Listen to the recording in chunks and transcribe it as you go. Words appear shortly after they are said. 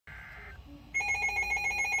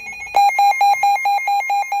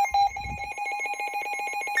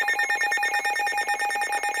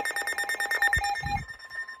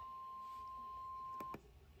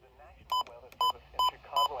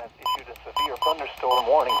thunderstorm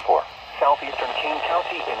warning for southeastern Kane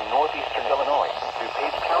County in northeastern Illinois,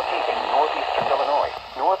 DuPage County in northeastern Illinois,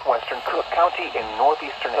 northwestern Cook County in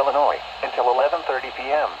northeastern Illinois, until 11:30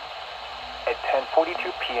 p.m. At 10:42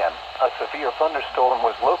 p.m., a severe thunderstorm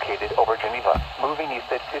was located over Geneva, moving east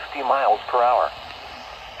at 50 miles per hour.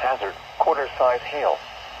 Hazard, quarter-size hail.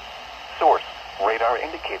 Source, radar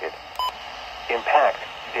indicated. Impact,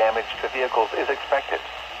 damage to vehicles is expected.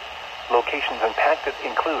 Locations impacted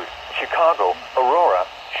include Chicago, Aurora,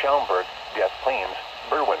 Schaumburg, Des Plaines,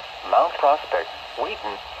 Berwyn, Mount Prospect,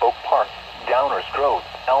 Wheaton, Oak Park, Downers Grove,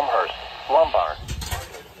 Elmhurst, Lombard,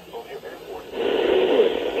 O'Hare Airport,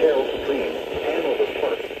 Carroll Stream, Hanover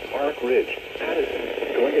Park, Park Ridge, Addison,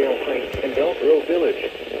 Glendale Heights, and Belle Grove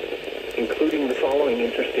Village, including the following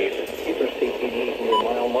interstates: Interstate 88 near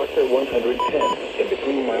mile marker 110, in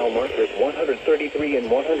between mile markers 133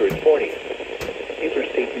 and 140.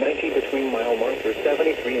 Interstate 90 between mile markers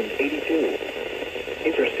 73 and 82.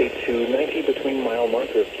 Interstate 290 between mile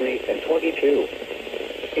markers 3 and 22.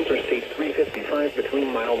 Interstate 355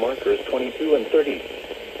 between mile markers 22 and 30.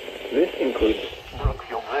 This includes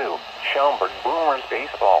Brookfield Zoo, Schaumburg Boomers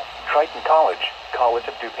Baseball, Triton College, College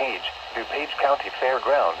of DuPage, DuPage County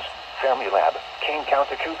Fairgrounds, Family Lab, Kane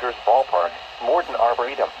County Cougars Ballpark, Morton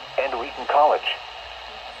Arboretum, and Wheaton College.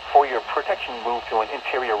 For your protection, move to an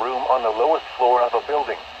interior room on the lowest floor of a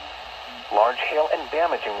building. Large hail and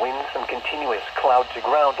damaging winds and continuous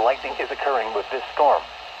cloud-to-ground lightning is occurring with this storm.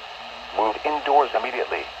 Move indoors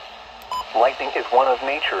immediately. Lightning is one of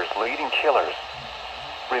nature's leading killers.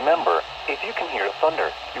 Remember, if you can hear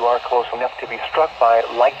thunder, you are close enough to be struck by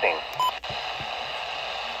lightning.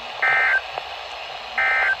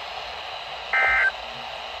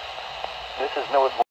 This is NOAA's